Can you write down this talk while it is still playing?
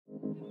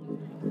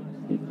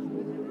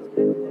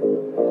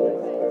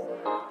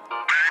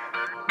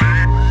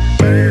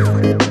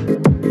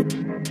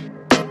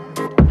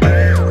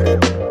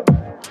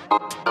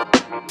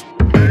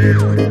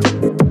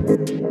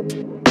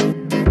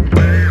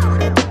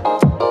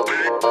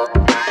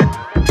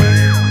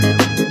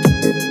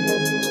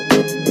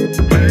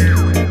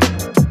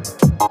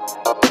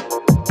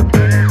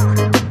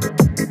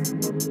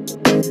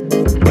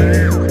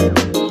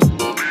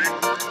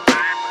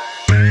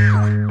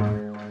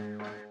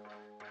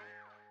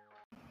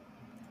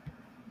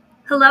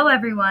Hello,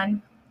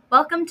 everyone.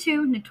 Welcome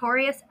to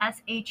Notorious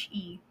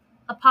SHE,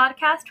 a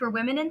podcast where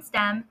women in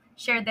STEM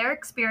share their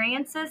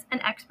experiences and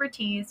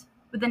expertise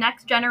with the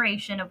next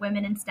generation of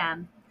women in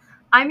STEM.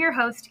 I'm your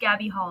host,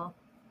 Gabby Hall.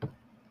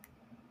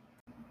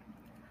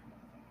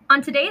 On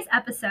today's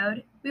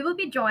episode, we will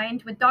be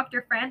joined with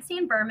Dr.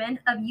 Francine Berman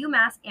of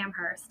UMass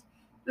Amherst.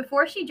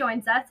 Before she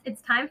joins us,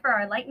 it's time for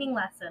our lightning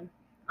lesson.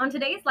 On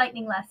today's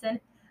lightning lesson,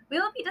 we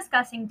will be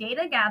discussing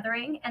data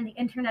gathering and the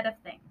Internet of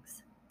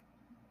Things.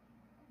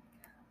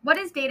 What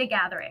is data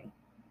gathering?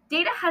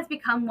 Data has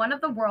become one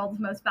of the world's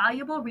most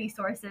valuable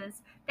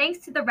resources thanks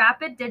to the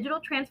rapid digital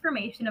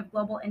transformation of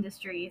global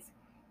industries.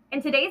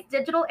 In today's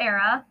digital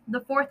era,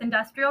 the fourth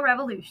industrial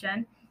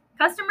revolution,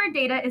 customer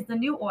data is the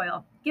new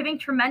oil, giving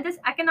tremendous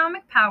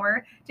economic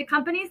power to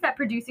companies that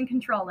produce and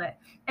control it,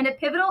 and a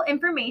pivotal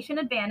information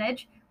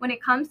advantage when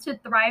it comes to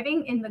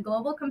thriving in the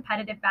global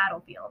competitive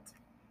battlefield.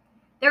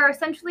 There are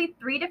essentially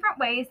three different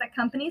ways that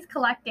companies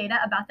collect data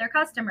about their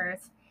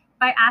customers: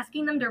 by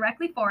asking them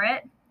directly for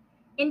it,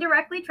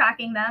 indirectly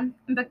tracking them,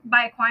 and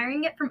by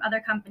acquiring it from other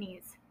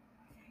companies.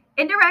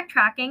 Indirect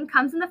tracking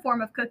comes in the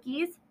form of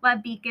cookies,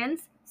 web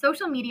beacons,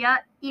 social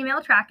media,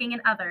 email tracking,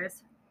 and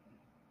others.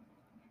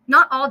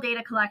 Not all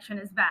data collection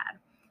is bad.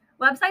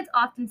 Websites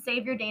often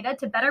save your data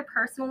to better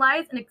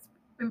personalize and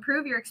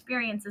improve your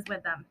experiences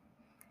with them.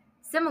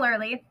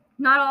 Similarly,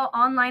 not all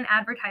online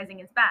advertising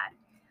is bad.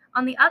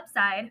 On the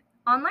upside,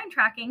 online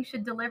tracking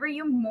should deliver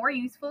you more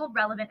useful,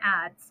 relevant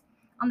ads.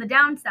 On the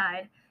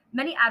downside,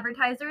 many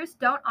advertisers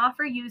don't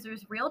offer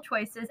users real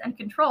choices and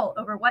control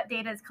over what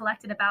data is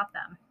collected about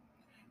them.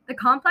 The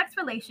complex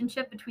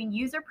relationship between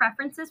user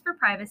preferences for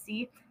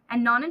privacy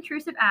and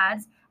non-intrusive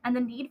ads and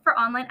the need for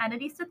online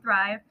entities to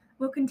thrive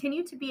will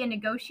continue to be a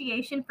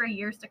negotiation for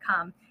years to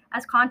come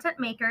as content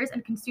makers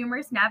and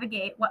consumers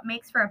navigate what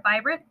makes for a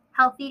vibrant,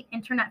 healthy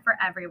internet for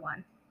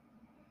everyone.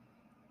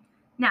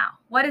 Now,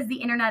 what is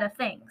the Internet of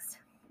Things?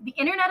 The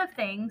Internet of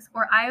Things,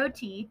 or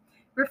IoT,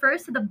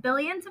 refers to the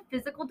billions of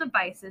physical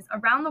devices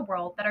around the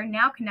world that are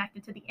now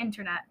connected to the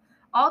internet,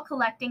 all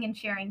collecting and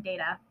sharing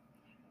data.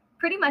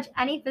 Pretty much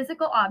any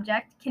physical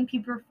object can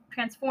be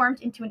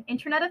transformed into an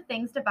Internet of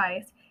Things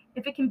device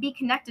if it can be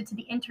connected to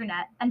the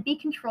internet and be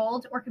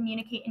controlled or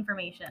communicate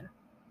information.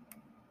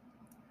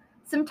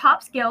 Some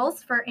top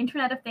skills for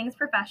Internet of Things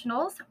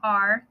professionals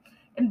are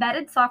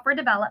embedded software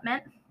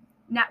development,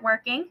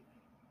 networking,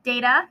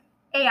 data,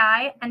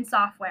 AI, and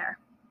software.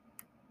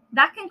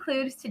 That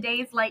concludes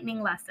today's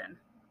lightning lesson.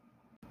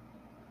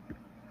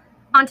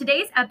 On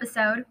today's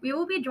episode, we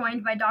will be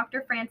joined by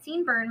Dr.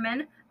 Francine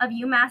Berman of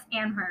UMass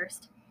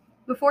Amherst.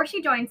 Before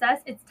she joins us,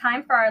 it's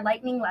time for our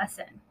lightning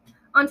lesson.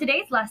 On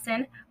today's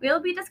lesson, we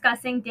will be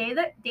discussing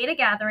data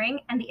gathering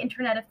and the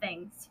Internet of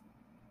Things.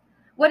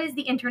 What is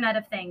the Internet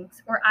of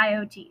Things, or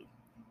IoT?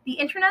 The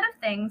Internet of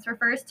Things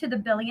refers to the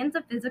billions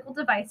of physical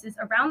devices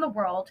around the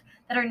world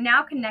that are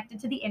now connected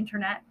to the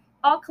internet,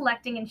 all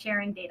collecting and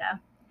sharing data.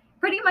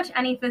 Pretty much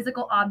any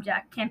physical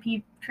object can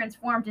be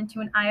transformed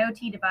into an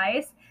IoT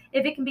device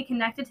if it can be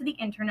connected to the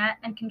internet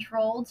and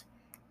controlled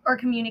or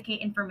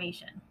communicate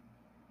information.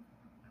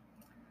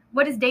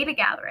 What is data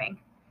gathering?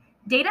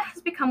 Data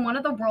has become one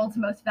of the world's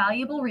most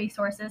valuable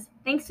resources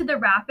thanks to the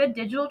rapid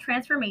digital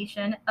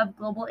transformation of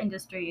global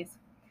industries.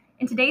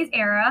 In today's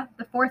era,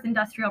 the fourth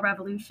industrial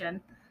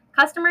revolution,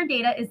 customer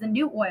data is the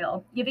new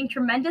oil, giving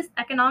tremendous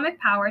economic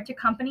power to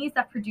companies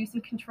that produce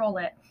and control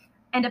it,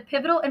 and a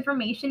pivotal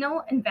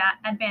informational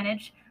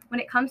advantage when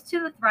it comes to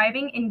the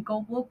thriving in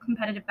global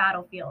competitive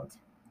battlefield.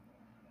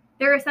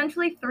 There are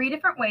essentially three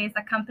different ways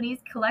that companies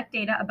collect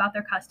data about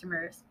their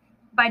customers: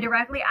 by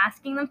directly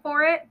asking them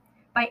for it,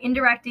 by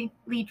indirectly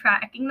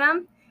tracking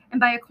them, and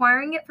by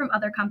acquiring it from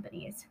other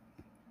companies.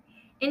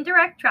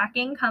 Indirect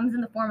tracking comes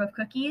in the form of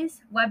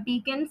cookies, web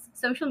beacons,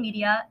 social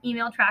media,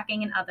 email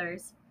tracking, and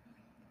others.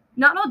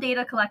 Not all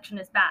data collection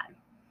is bad.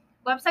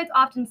 Websites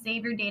often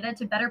save your data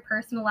to better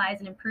personalize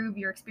and improve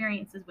your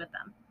experiences with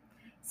them.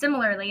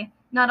 Similarly,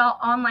 not all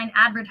online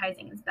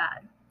advertising is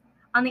bad.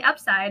 On the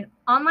upside,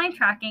 online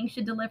tracking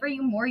should deliver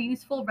you more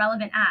useful,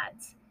 relevant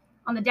ads.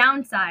 On the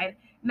downside,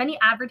 many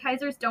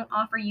advertisers don't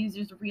offer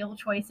users real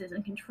choices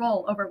and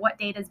control over what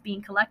data is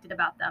being collected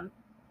about them.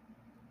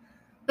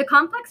 The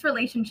complex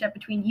relationship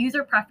between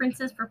user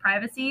preferences for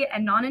privacy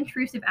and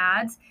non-intrusive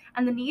ads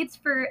and the needs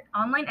for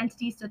online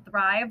entities to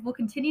thrive will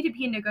continue to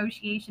be a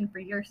negotiation for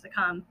years to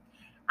come,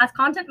 as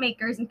content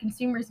makers and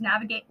consumers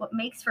navigate what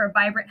makes for a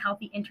vibrant,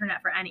 healthy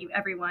internet for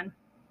everyone.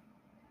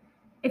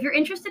 If you're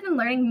interested in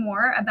learning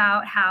more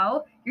about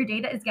how your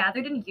data is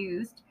gathered and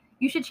used,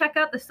 you should check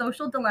out the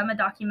Social Dilemma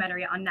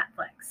documentary on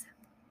Netflix.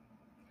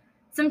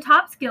 Some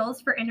top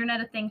skills for Internet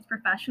of Things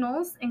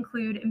professionals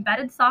include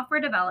embedded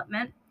software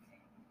development,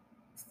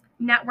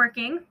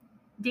 networking,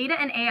 data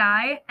and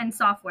AI, and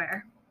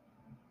software.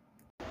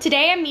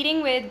 Today I'm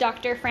meeting with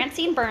Dr.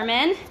 Francine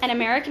Berman, an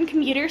American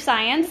computer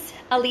science,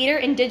 a leader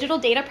in digital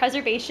data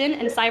preservation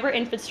and cyber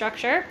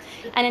infrastructure,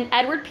 and an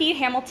Edward P.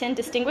 Hamilton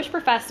Distinguished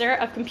Professor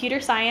of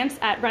Computer Science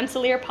at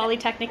Rensselaer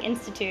Polytechnic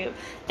Institute.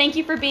 Thank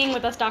you for being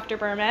with us, Dr.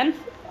 Berman.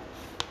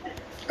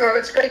 Oh,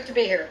 it's great to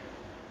be here.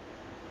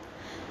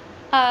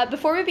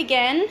 Before we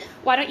begin,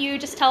 why don't you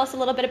just tell us a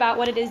little bit about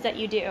what it is that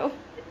you do?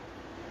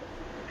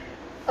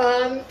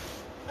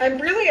 I'm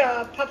really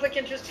a public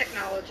interest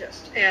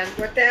technologist, and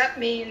what that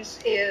means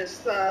is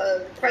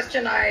the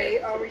question I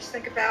always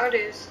think about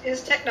is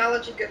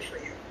technology good for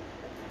you?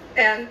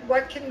 And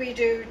what can we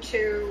do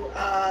to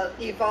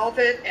evolve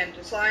it and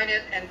design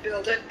it and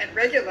build it and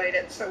regulate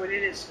it so it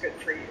is good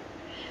for you?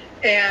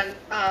 And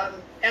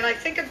I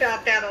think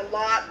about that a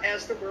lot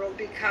as the world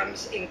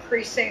becomes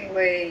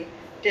increasingly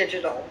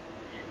digital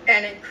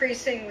and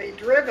increasingly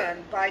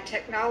driven by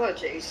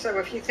technology. So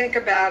if you think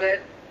about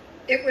it,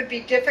 it would be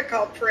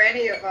difficult for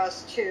any of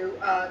us to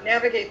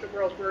navigate the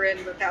world we're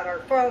in without our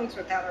phones,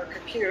 without our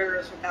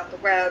computers, without the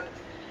web,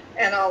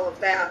 and all of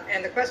that.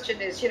 And the question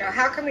is,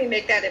 how can we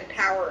make that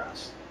empower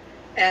us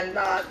and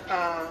not,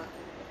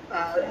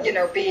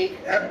 be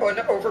an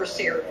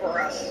overseer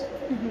for us?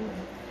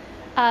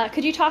 Mm-hmm.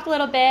 Could you talk a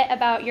little bit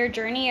about your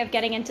journey of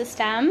getting into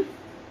STEM?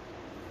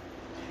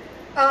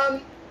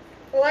 Well,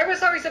 I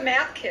was always a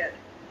math kid.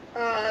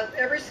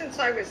 Ever since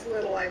I was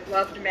little, I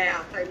loved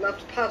math. I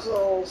loved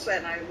puzzles,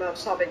 and I loved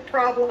solving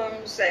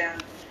problems,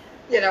 and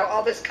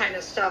all this kind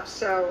of stuff.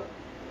 So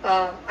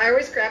I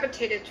always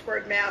gravitated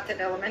toward math in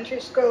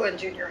elementary school and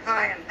junior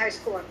high and high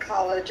school and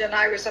college, and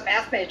I was a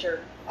math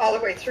major all the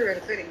way through,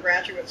 including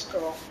graduate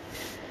school.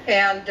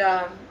 And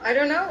I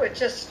don't know, it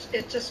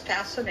just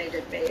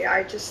fascinated me.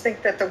 I just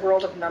think that the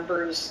world of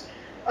numbers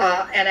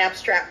and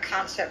abstract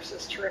concepts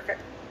is terrific.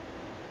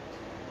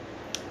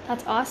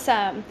 That's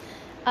awesome.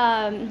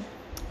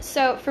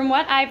 So from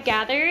what I've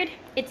gathered,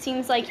 it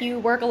seems like you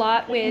work a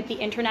lot with the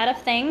Internet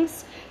of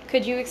Things.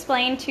 Could you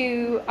explain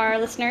to our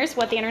listeners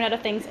what the Internet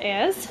of Things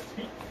is?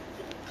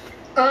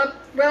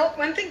 Well,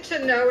 one thing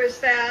to know is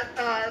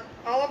that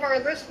all of our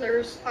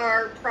listeners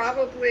are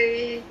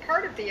probably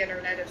part of the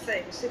Internet of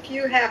Things. If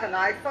you have an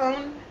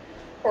iPhone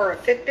or a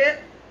Fitbit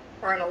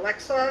or an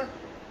Alexa,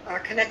 a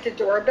connected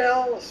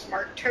doorbell, a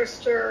smart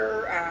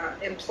toaster,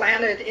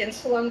 implanted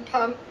insulin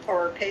pump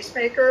or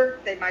pacemaker,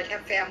 they might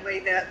have family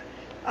that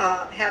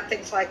have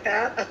things like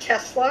that, a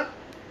Tesla,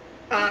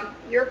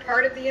 you're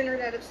part of the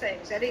Internet of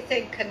Things.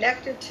 Anything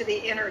connected to the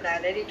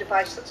Internet, any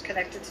device that's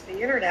connected to the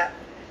Internet,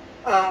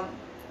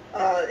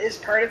 is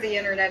part of the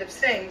Internet of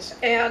Things.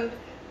 And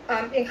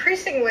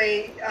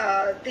increasingly,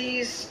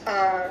 these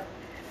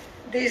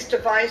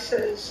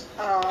devices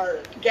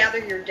gather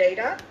your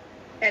data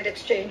and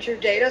exchange your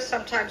data,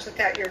 sometimes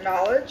without your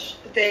knowledge.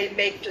 They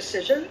make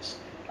decisions,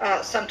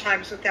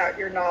 sometimes without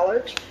your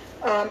knowledge,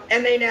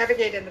 and they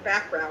navigate in the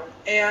background.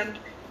 And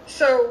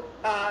so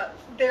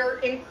they're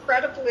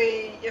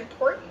incredibly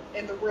important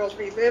in the world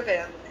we live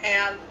in.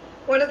 And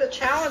one of the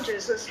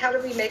challenges is, how do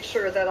we make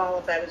sure that all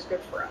of that is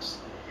good for us?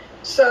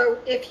 So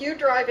if you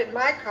drive in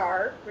my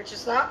car, which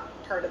is not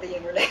part of the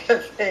Internet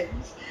of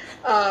Things,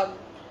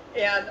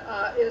 and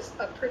is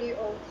a pretty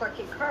old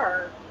clunky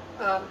car,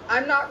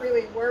 I'm not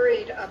really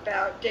worried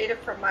about data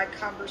from my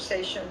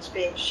conversations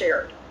being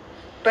shared.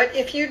 But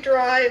if you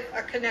drive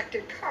a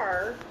connected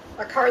car,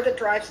 a car that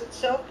drives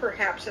itself,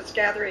 perhaps, it's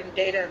gathering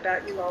data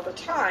about you all the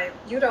time,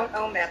 you don't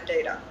own that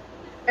data.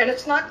 And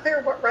it's not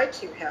clear what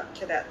rights you have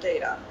to that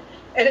data.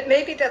 And it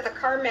may be that the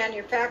car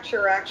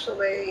manufacturer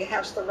actually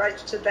has the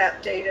rights to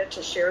that data,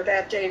 to share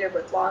that data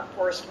with law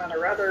enforcement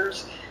or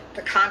others,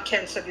 the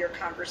contents of your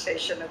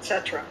conversation,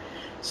 etc.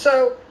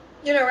 So,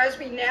 as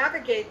we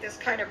navigate this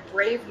kind of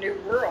brave new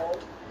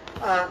world,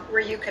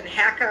 where you can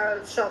hack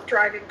a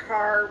self-driving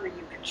car, where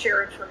you can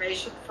share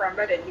information from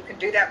it, and you can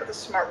do that with a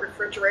smart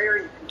refrigerator,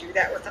 you can do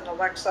that with an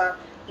Alexa,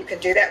 you can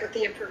do that with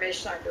the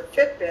information on your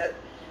Fitbit.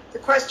 The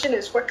question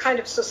is, what kind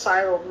of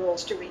societal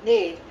rules do we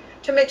need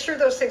to make sure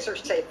those things are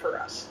safe for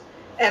us,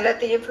 and that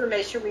the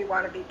information we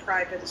want to be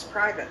private is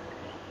private,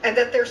 and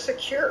that they're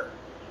secure?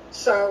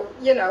 So,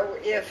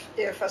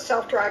 if a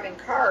self-driving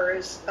car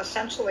is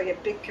essentially a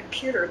big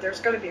computer,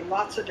 there's going to be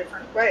lots of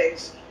different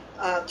ways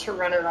to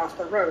run it off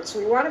the road. So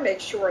we want to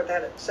make sure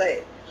that it's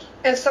safe.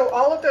 And so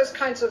all of those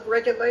kinds of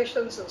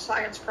regulations and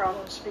science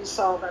problems to be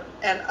solved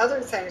and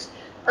other things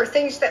are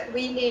things that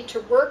we need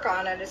to work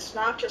on, and it's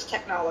not just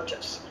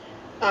technologists.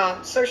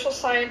 Social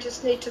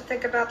scientists need to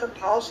think about them,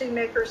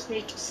 policymakers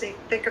need to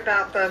think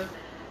about them,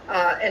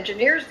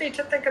 engineers need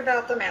to think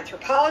about them,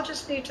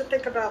 anthropologists need to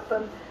think about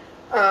them.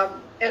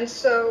 And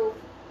so,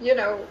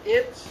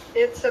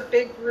 it's a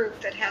big group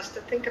that has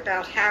to think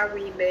about how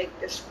we make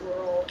this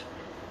world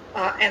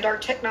and our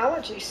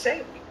technology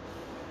safe.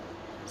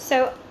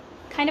 So,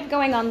 kind of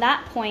going on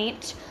that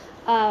point,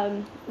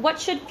 what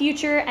should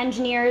future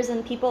engineers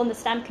and people in the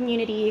STEM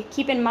community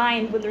keep in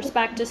mind with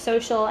respect to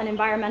social and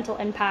environmental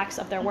impacts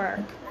of their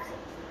work?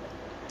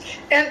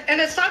 And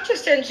it's not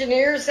just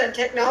engineers and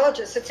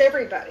technologists, it's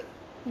everybody.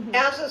 Mm-hmm.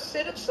 As a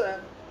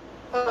citizen,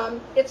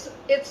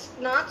 it's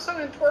not so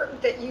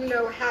important that you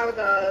know how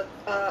the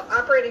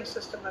operating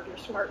system of your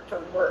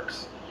smartphone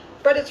works,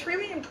 but it's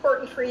really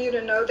important for you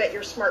to know that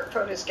your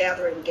smartphone is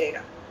gathering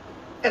data,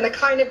 and the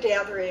kind of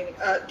gathering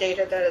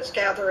data that it's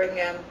gathering,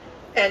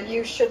 and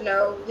you should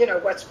know,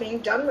 what's being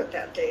done with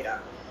that data.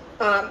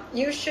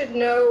 You should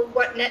know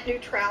what net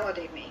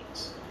neutrality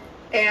means.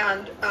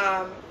 and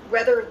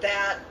whether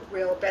that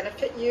will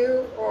benefit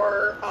you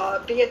or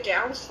be a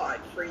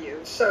downside for you,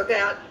 so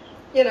that,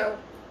 you know,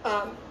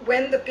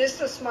 when the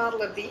business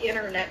model of the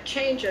internet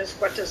changes,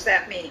 what does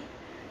that mean?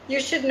 You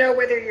should know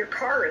whether your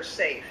car is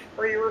safe,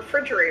 or your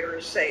refrigerator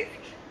is safe,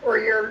 or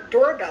your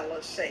doorbell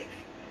is safe.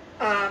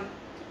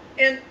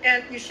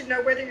 And you should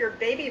know whether your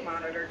baby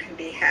monitor can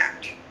be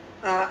hacked.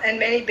 And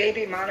many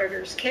baby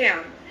monitors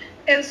can.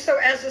 And so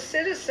as a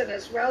citizen,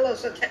 as well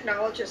as a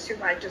technologist who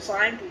might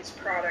design these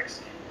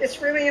products, it's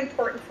really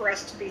important for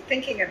us to be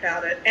thinking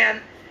about it.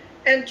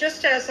 And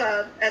just as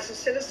a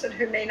citizen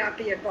who may not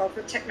be involved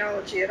with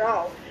technology at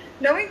all,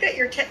 knowing that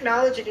your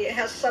technology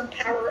has some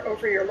power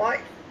over your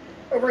life,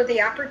 over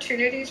the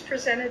opportunities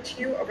presented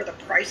to you, over the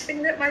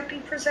pricing that might be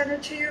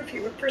presented to you if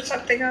you look for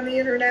something on the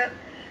internet,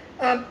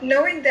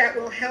 knowing that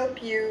will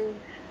help you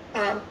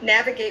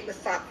navigate with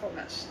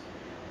thoughtfulness.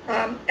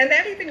 And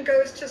that even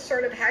goes to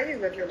sort of how you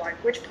live your life,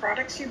 which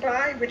products you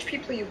buy, which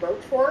people you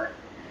vote for,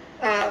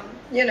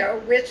 you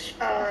know, which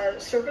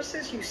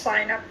services you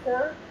sign up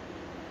for.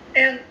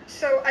 And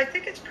so I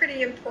think it's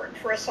pretty important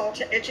for us all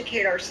to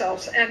educate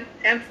ourselves.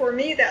 And for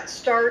me, that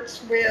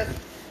starts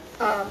with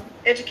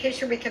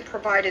education we can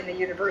provide in the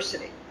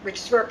university, which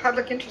is where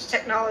public interest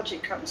technology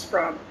comes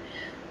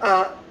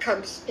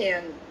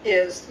in,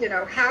 is, you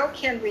know, how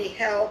can we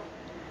help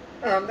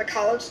the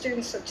college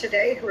students of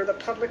today, who are the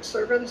public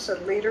servants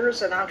and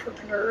leaders and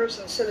entrepreneurs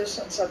and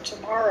citizens of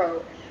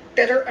tomorrow,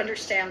 better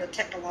understand the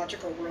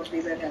technological world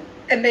we live in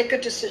and make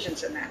good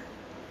decisions in that.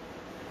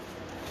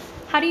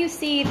 How do you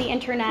see the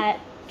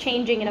internet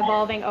changing and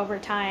evolving over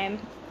time?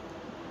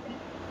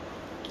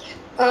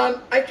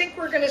 I think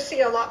we're going to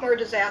see a lot more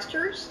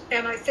disasters,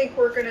 and I think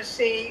we're going to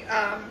see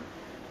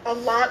a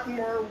lot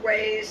more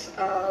ways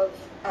of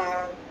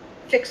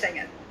fixing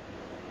it.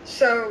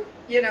 So,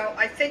 you know,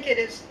 I think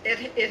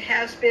it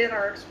has been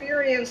our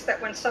experience that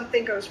when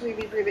something goes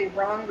really, really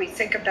wrong, we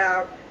think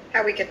about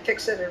how we can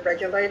fix it and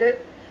regulate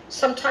it.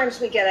 Sometimes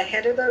we get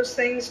ahead of those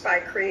things by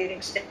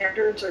creating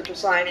standards or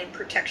designing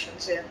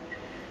protections in.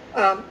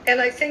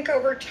 And I think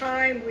over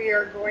time we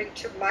are going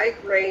to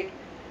migrate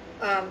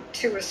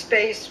to a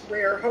space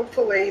where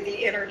hopefully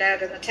the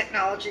internet and the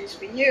technologies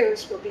we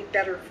use will be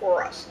better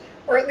for us,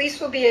 or at least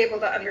we'll be able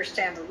to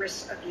understand the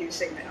risks of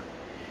using them.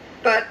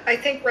 But I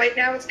think right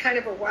now it's kind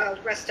of a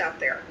wild west out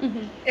there.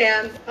 Mm-hmm.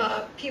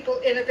 And people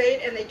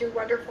innovate and they do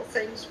wonderful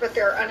things, but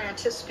there are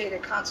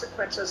unanticipated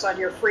consequences on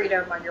your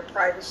freedom, on your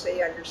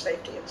privacy, on your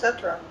safety,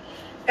 etc.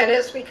 And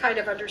as we kind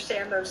of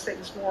understand those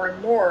things more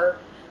and more,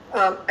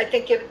 I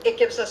think it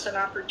gives us an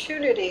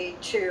opportunity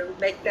to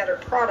make better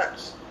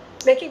products.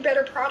 Making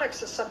better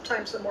products is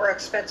sometimes a more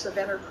expensive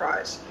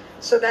enterprise.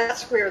 So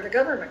that's where the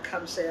government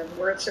comes in,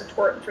 where it's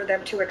important for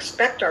them to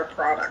expect our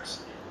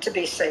products to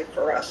be safe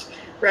for us,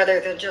 rather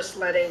than just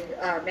letting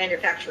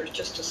manufacturers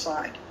just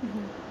decide.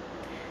 Mm-hmm.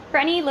 For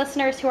any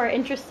listeners who are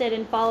interested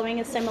in following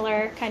a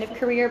similar kind of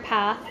career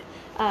path,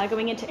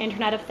 going into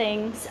Internet of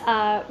Things,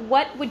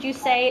 what would you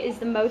say is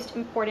the most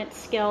important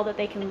skill that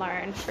they can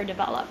learn or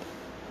develop?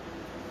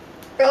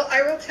 Well,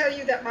 I will tell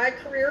you that my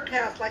career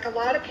path, like a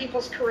lot of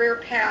people's career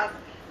path,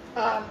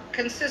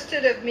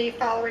 consisted of me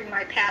following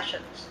my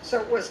passions.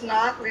 So it was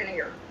not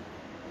linear.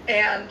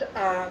 And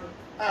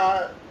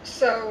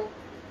so,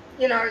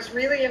 you know, I was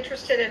really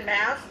interested in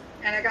math,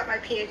 and I got my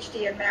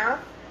PhD in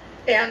math.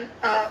 And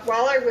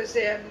while I was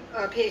a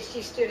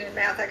PhD student in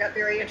math, I got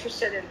very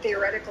interested in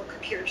theoretical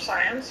computer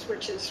science,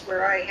 which is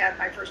where I had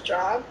my first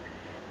job.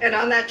 And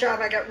on that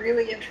job, I got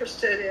really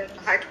interested in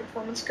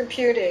high-performance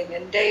computing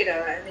and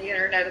data and the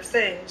Internet of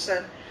Things.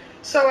 And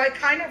so I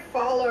kind of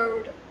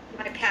followed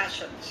my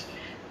passions.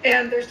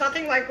 And there's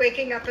nothing like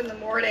waking up in the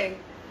morning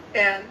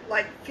and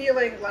like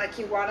feeling like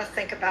you want to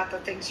think about the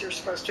things you're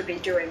supposed to be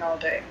doing all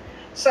day.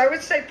 So I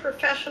would say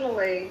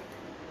professionally,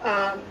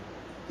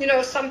 you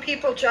know, some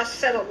people just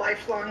set a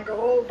lifelong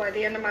goal. By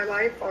the end of my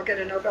life, I'll get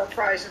a Nobel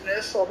Prize in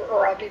this,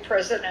 or I'll be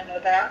president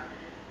of that.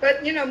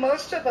 But, you know,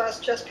 most of us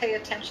just pay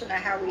attention to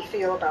how we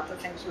feel about the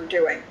things we're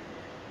doing.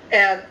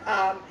 And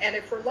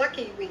if we're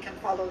lucky, we can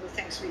follow the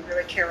things we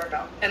really care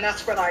about. And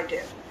that's what I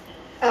did.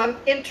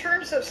 In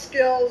terms of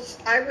skills,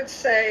 I would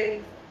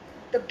say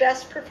the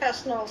best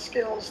professional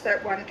skills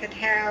that one can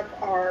have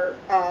are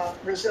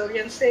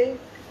resiliency,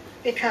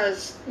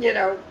 because, you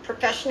know,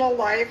 professional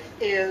life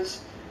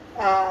is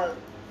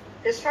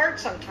hard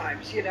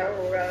sometimes. You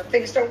know,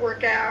 things don't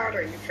work out,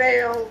 or you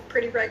fail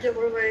pretty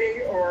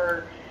regularly,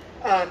 or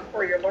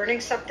you're learning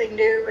something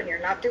new and you're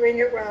not doing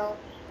it well.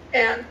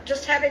 And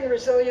just having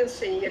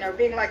resiliency, you know,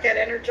 being like that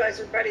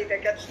Energizer buddy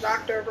that gets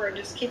knocked over and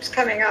just keeps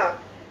coming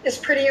up, is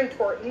pretty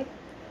important.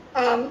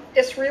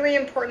 It's really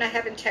important to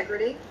have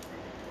integrity.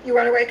 You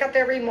want to wake up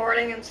every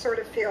morning and sort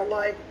of feel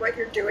like what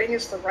you're doing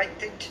is the right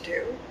thing to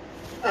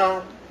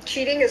do.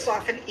 Cheating is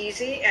often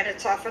easy, and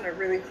it's often a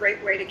really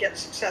great way to get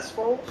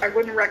successful. I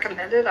wouldn't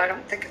recommend it. I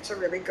don't think it's a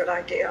really good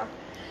idea.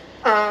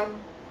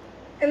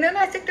 And then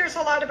I think there's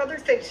a lot of other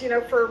things, you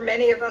know, for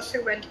many of us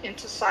who went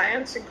into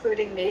science,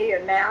 including me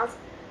and math.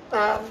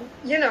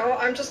 You know,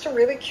 I'm just a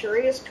really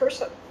curious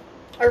person.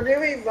 I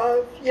really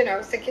love,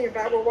 thinking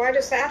about, well, why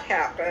does that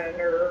happen?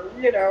 Or,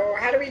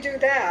 how do we do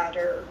that?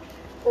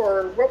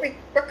 Or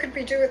what could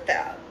we do with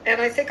that?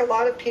 And I think a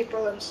lot of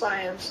people in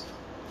science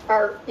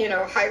are,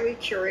 highly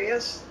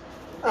curious.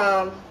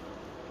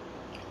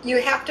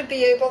 You have to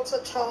be able to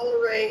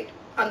tolerate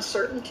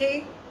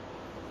uncertainty.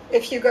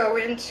 If you go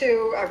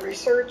into a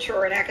research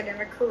or an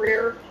academic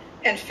career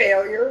and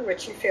failure,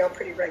 which you fail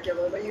pretty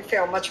regularly, you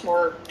fail much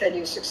more than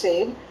you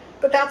succeed,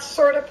 but that's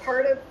sort of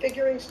part of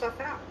figuring stuff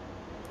out.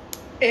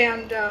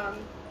 And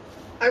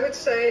I would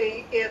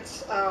say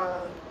it's,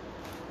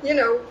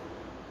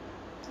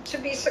 to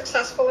be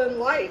successful in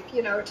life,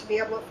 to be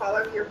able to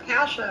follow your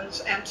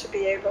passions and to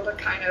be able to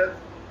kind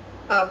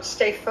of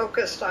stay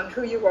focused on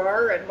who you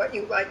are and what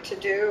you like to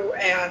do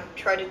and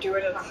try to do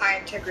it in a high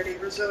integrity,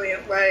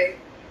 resilient way.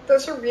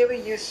 Those are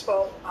really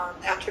useful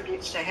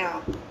attributes to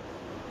have.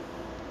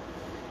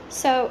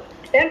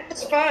 And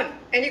it's fun,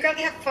 and you got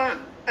to have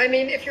fun. I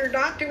mean, if you're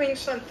not doing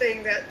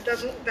something that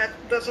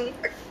doesn't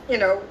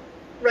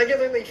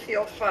regularly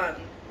feel fun,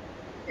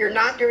 you're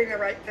not doing the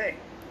right thing.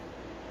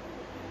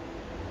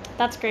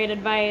 That's great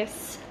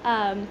advice.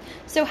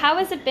 So how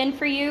has it been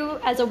for you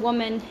as a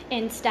woman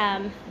in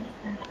STEM?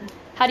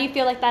 How do you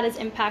feel like that has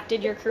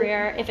impacted your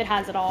career, if it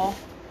has at all?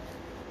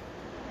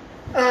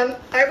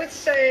 I would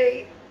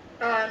say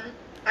I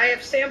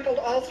have sampled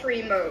all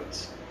three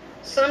modes.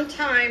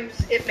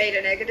 Sometimes it made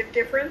a negative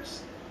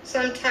difference.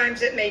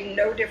 Sometimes it made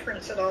no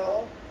difference at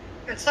all.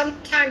 And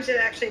sometimes it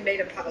actually made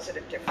a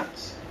positive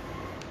difference.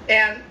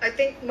 And I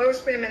think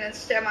most women in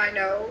STEM I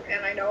know,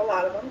 and I know a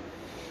lot of them,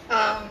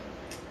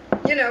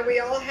 we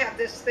all have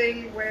this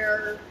thing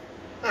where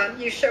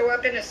you show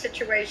up in a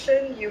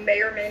situation, you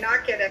may or may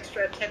not get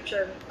extra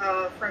attention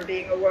from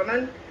being a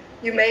woman.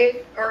 You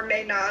may or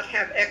may not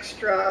have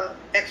extra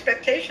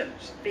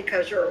expectations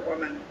because you're a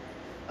woman.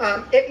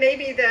 It may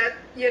be that,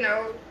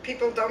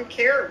 people don't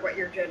care what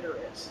your gender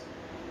is,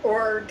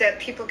 or that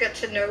people get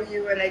to know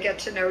you and they get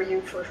to know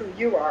you for who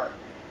you are,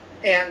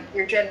 and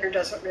your gender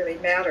doesn't really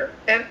matter.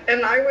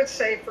 And I would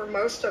say for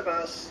most of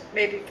us,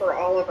 maybe for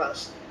all of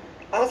us,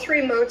 all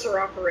three modes are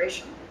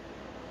operational.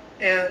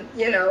 And,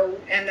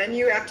 and then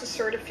you have to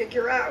sort of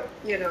figure out,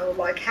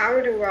 like,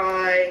 how do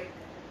I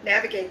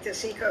navigate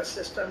this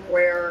ecosystem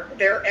where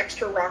there are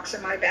extra rocks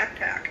in my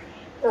backpack,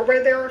 or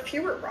where there are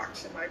fewer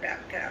rocks in my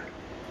backpack,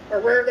 or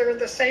where there are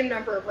the same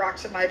number of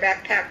rocks in my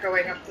backpack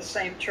going up the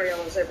same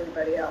trail as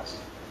everybody else.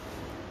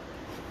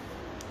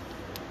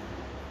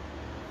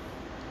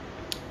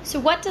 So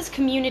what does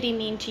community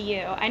mean to you?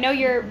 I know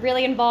you're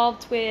really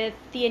involved with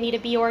the Anita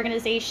B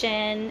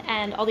organization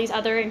and all these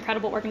other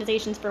incredible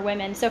organizations for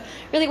women. So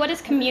really, what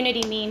does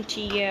community mean to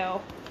you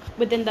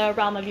within the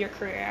realm of your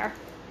career?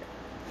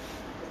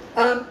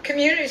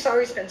 Community's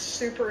always been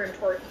super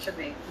important to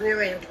me,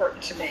 really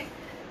important to me.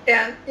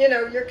 And,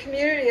 your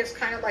community is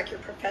kind of like your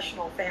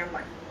professional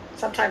family.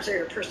 Sometimes they're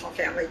your personal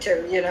family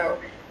too,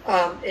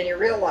 in your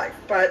real life.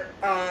 But,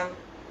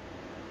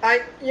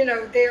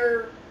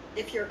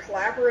 if you're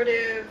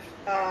collaborative,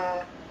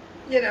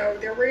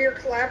 they're where your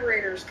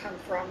collaborators come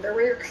from. They're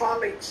where your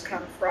colleagues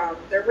come from.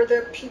 They're where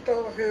the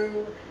people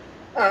who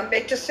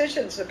make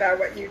decisions about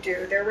what you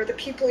do. They're where the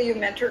people you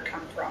mentor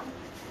come from.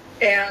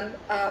 And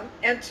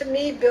to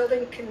me,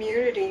 building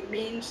community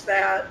means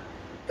that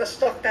the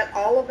stuff that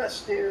all of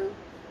us do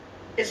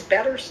is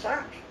better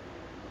stuff.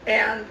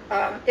 And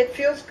it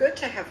feels good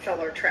to have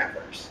fellow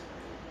travelers.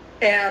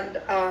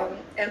 And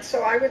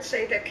so I would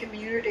say that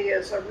community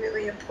is a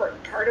really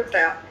important part of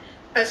that.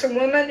 As a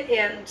woman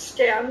in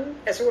STEM,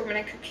 as a woman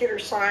in computer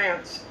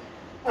science,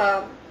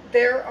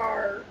 there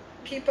are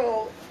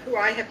people who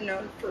I have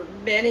known for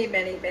many,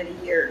 many, many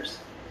years.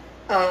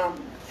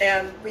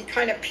 And we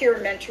kind of peer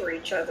mentor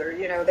each other.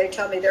 They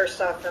tell me their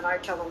stuff and I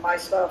tell them my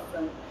stuff.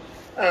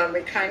 And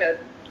we kind of,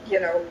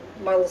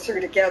 muddle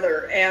through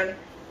together. And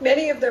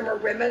many of them are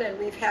women, and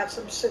we've had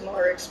some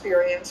similar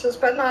experiences,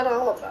 but not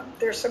all of them.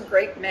 There's some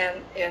great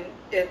men in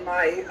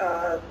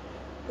my,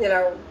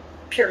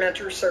 peer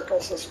mentor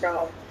circles as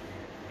well.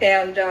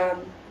 And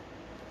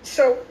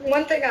so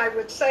one thing I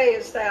would say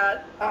is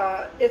that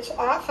it's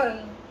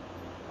often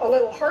a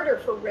little harder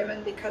for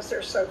women because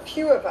there's so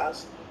few of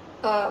us.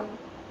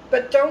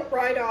 But don't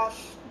write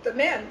off the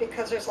men,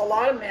 because there's a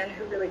lot of men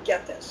who really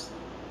get this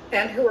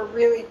and who are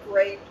really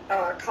great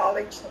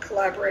colleagues and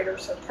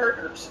collaborators and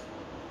partners.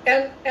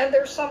 And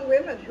there's some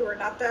women who are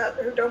not that,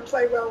 who don't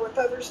play well with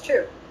others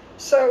too.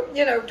 So,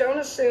 don't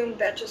assume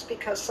that just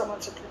because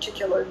someone's a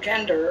particular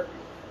gender,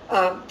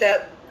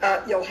 that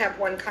you'll have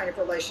one kind of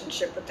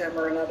relationship with them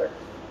or another.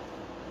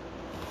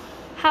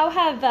 How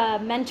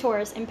have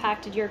mentors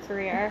impacted your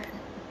career?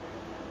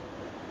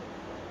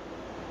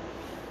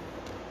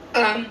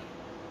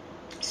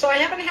 So I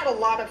haven't had a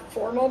lot of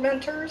formal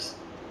mentors,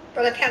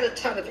 but I've had a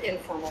ton of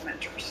informal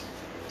mentors.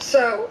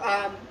 So,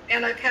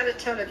 and I've had a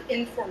ton of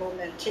informal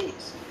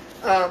mentees,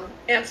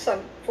 and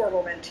some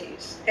formal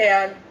mentees.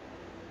 And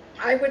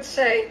I would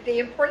say the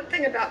important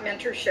thing about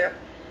mentorship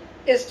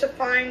is to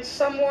find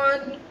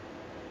someone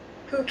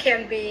who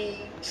can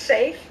be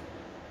safe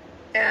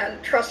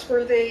and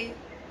trustworthy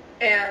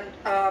and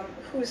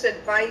whose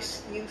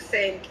advice you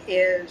think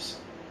is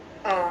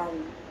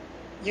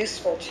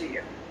useful to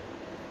you.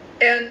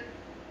 And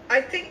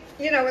I think,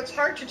 it's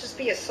hard to just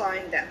be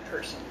assigned that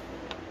person.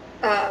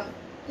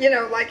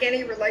 Like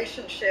any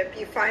relationship,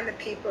 you find the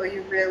people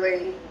you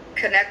really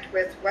connect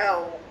with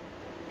well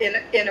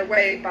in a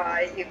way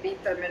by you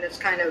meet them and it's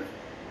kind of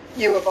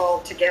you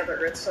evolve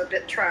together. It's a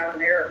bit trial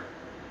and error.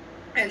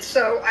 And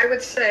so I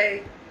would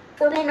say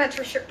formal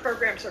mentorship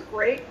programs are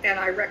great and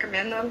I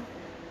recommend them,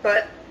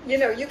 but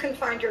you can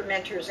find your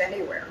mentors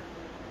anywhere.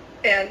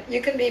 And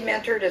you can be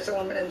mentored as a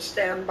woman in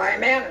STEM by a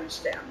man in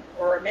STEM,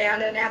 or a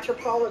man in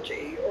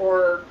anthropology,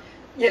 or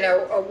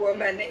a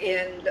woman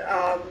in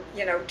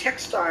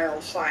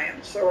textile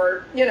science,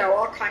 or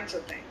all kinds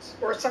of things,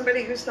 or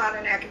somebody who's not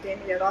in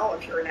academia at all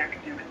if you're an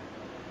academic.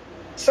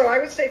 So I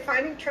would say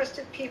finding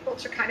trusted people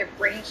to kind of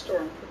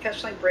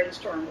professionally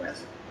brainstorm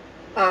with,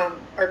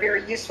 are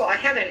very useful. I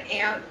had an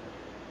aunt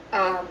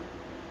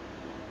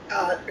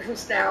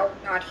who's now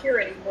not here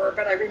anymore,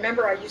 but I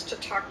remember I used to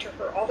talk to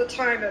her all the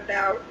time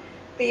about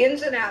the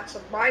ins and outs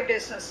of my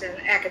business in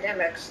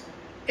academics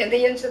and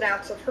the ins and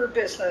outs of her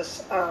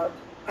business of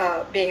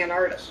being an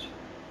artist.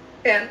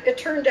 And it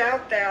turned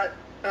out that,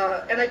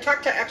 and I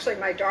talk to actually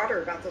my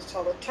daughter about this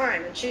all the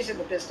time, and she's in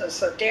the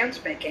business of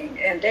dance making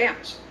and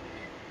dance.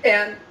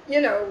 And,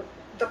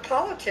 the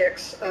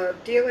politics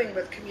of dealing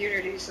with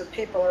communities of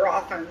people are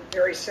often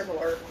very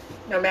similar,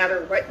 no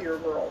matter what your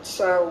world.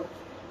 So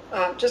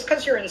just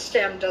because you're in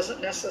STEM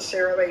doesn't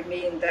necessarily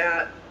mean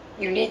that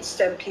you need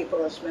STEM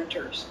people as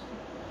mentors.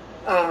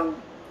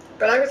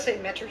 But I would say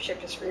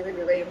mentorship is really,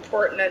 really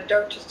important, and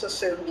don't just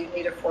assume you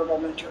need a formal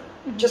mentor.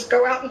 Mm-hmm. Just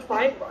go out and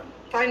find one.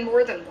 Find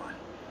more than one.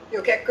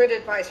 You'll get good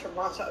advice from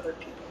lots of other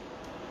people.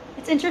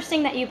 It's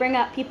interesting that you bring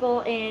up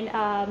people in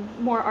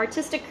more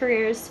artistic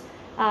careers,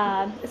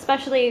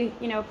 especially,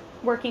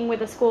 working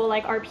with a school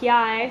like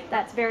RPI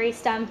that's very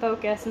STEM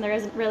focused and there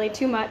isn't really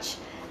too much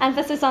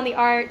emphasis on the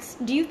arts.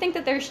 Do you think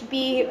that there should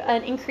be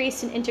an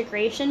increase in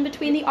integration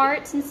between the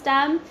arts and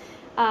STEM?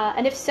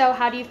 And if so,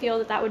 how do you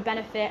feel that would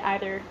benefit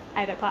either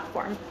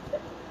platform?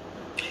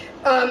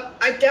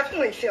 I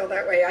definitely feel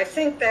that way. I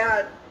think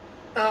that,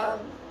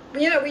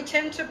 we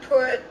tend to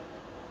put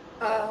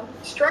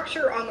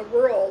structure on the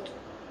world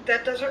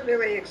that doesn't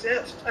really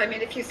exist. I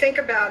mean, if you think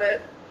about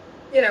it,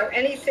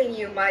 anything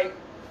you might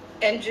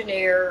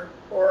engineer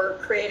or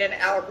create an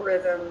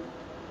algorithm,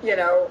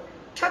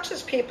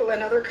 touches people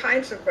in other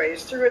kinds of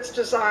ways, through its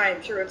design,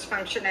 through its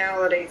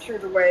functionality, through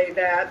the way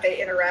that they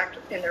interact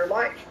in their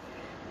life.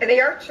 And the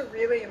arts are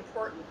really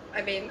important.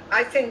 I mean,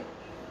 I think,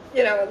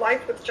 a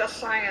life with just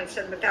science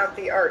and without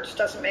the arts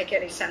doesn't make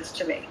any sense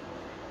to me.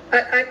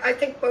 I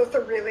think both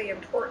are really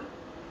important.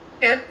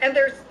 And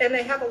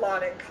they have a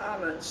lot in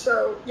common.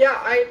 So yeah,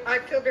 I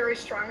feel very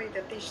strongly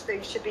that these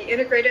things should be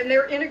integrated, and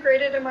they're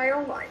integrated in my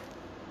own life.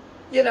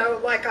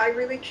 Like I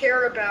really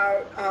care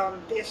about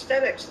the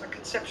aesthetics and the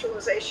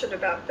conceptualization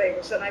about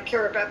things, and I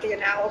care about the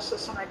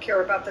analysis, and I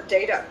care about the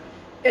data.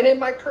 And in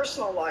my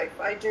personal life,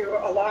 I do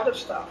a lot of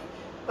stuff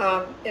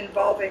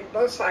involving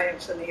both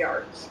science and the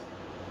arts.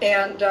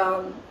 And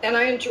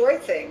I enjoy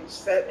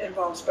things that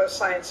involves both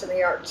science and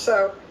the arts.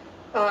 So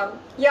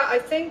yeah, I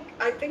think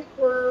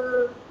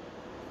we're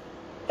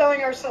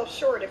selling ourselves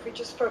short if we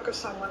just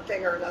focus on one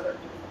thing or another.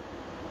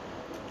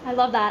 I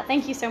love that.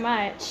 Thank you so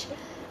much.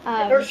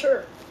 For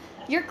sure.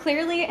 You're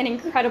clearly an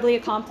incredibly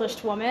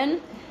accomplished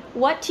woman.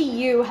 What to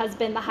you has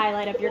been the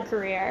highlight of your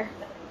career?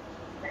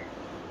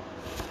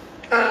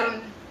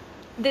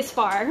 This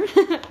far.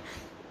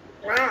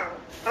 Wow.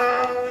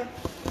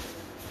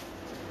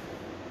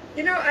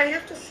 I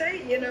have to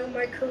say,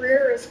 my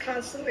career is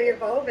constantly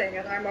evolving,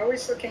 and I'm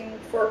always looking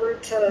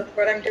forward to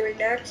what I'm doing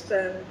next.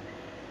 And,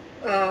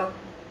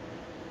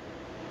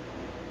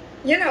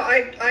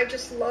 I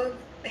just love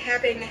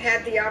having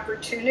had the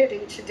opportunity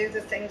to do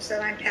the things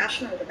that I'm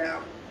passionate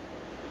about.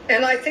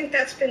 And I think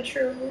that's been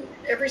true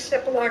every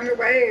step along the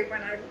way.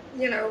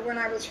 When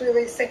I was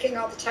really thinking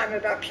all the time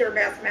about pure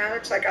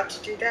mathematics, I got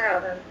to do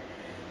that.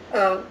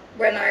 And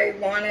when I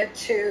wanted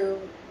to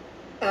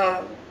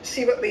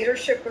see what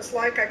leadership was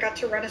like, I got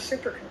to run a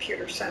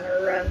supercomputer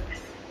center.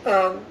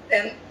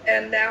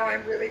 And now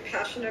I'm really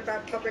passionate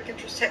about public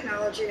interest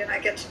technology, and I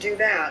get to do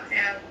that.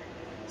 And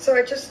so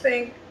I just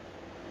think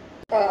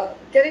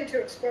getting to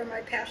explore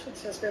my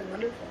passions has been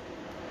wonderful.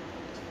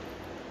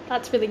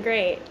 That's really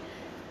great.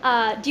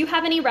 Do you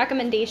have any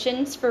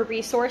recommendations for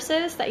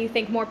resources that you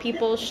think more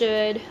people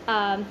should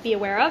be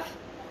aware of?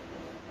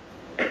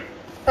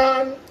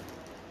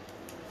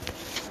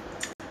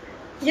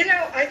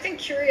 I think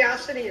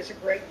curiosity is a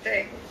great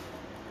thing.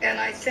 And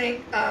I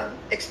think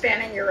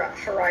expanding your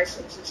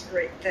horizons is a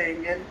great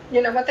thing. And,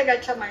 one thing I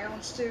tell my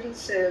own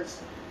students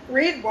is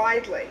read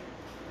widely.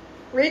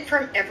 Read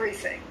from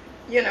everything.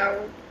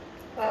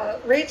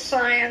 Read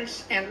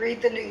science and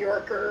read The New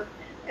Yorker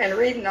and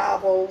read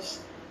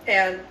novels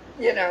and,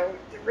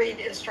 read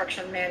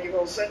instruction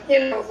manuals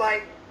and,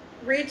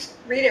 read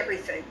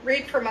everything.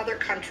 Read from other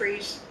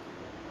countries.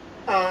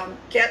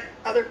 Get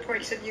other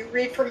points of view.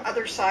 Read from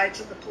other sides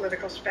of the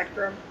political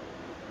spectrum.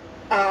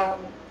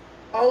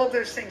 All of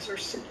those things are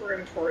super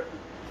important.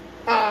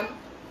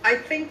 I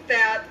think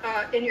that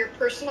in your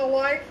personal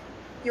life,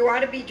 you ought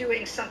to be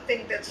doing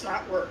something that's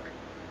not work.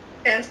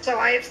 And so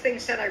I have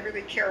things that I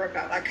really care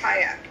about. I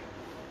kayak,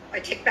 I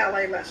take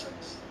ballet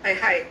lessons, I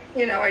hike.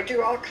 I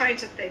do all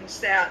kinds of things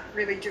that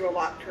really do a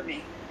lot for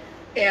me,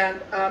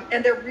 and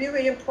they're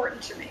really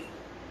important to me.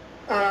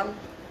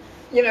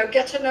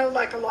 Get to know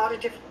like a lot of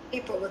different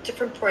people with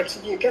different points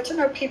of view. Get to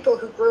know people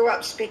who grew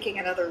up speaking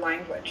another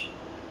language,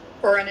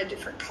 or in a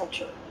different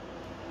culture,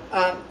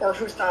 or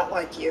who's not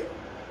like you.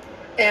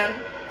 And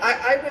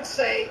I would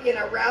say,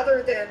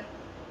 rather than,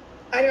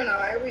 I don't know,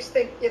 I always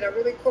think,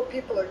 really cool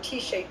people are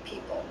T-shaped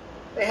people.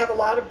 They have a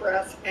lot of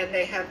breadth and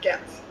they have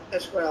depth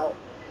as well.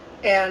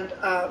 And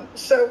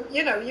so,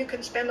 you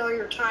can spend all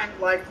your time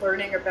like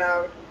learning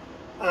about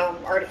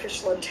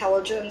artificial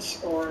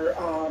intelligence or,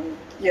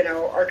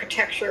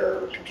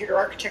 architecture, computer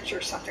architecture,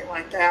 or something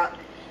like that.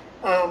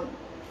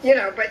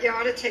 But you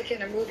ought to take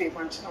in a movie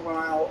once in a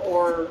while,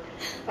 or,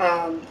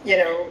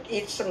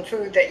 eat some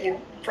food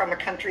from a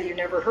country you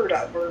never heard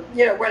of, or,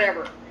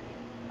 whatever.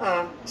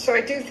 So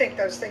I do think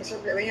those things are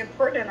really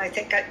important, and I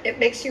think it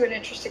makes you an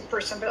interesting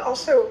person, but it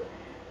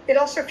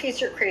also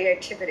feeds your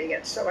creativity,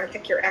 and so I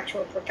think your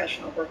actual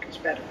professional work is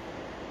better.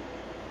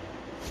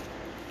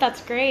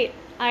 That's great.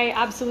 I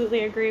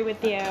absolutely agree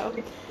with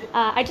you.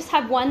 I just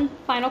have one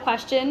final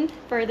question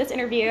for this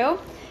interview,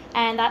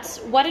 and that's,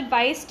 what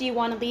advice do you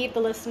want to leave the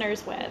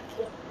listeners with?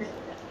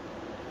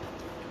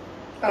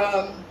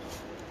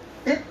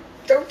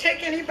 Don't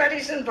take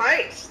anybody's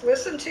advice.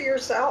 Listen to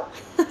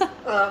yourself.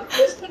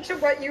 Listen to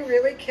what you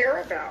really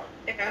care about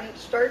and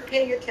start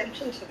paying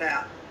attention to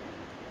that.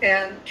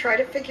 And try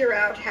to figure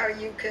out how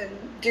you can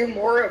do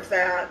more of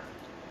that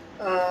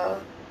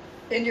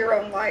in your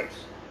own life.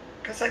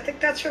 Because I think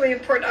that's really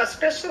important,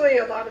 especially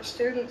a lot of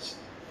students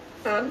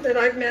that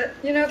I've met.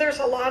 There's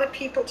a lot of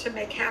people to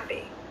make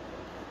happy.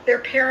 Their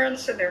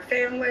parents and their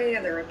family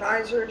and their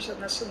advisors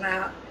and this and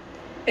that.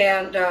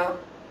 And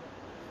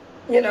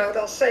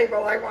they'll say,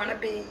 well, I want to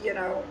be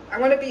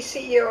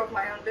CEO of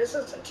my own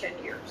business in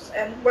 10 years.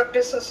 And what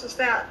business is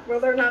that? Well,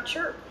 they're not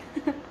sure.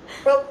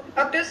 Well,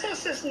 a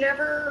business is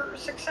never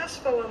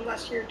successful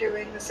unless you're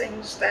doing the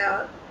things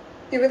that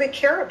you really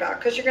care about,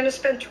 because you're going to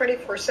spend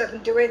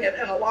 24/7 doing it,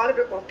 and a lot of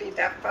it won't be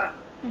that fun.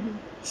 Mm-hmm.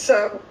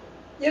 So,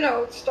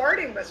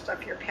 starting with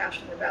stuff you're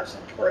passionate about is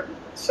important.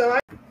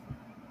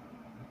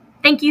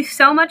 Thank you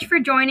so much for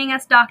joining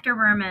us, Dr.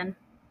 Berman.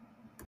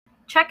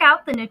 Check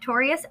out the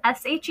Notorious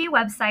SHE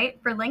website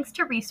for links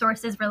to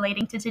resources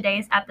relating to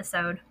today's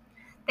episode.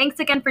 Thanks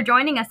again for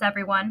joining us,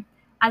 everyone.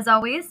 As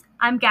always,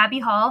 I'm Gabby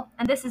Hall,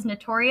 and this is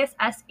Notorious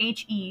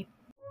SHE.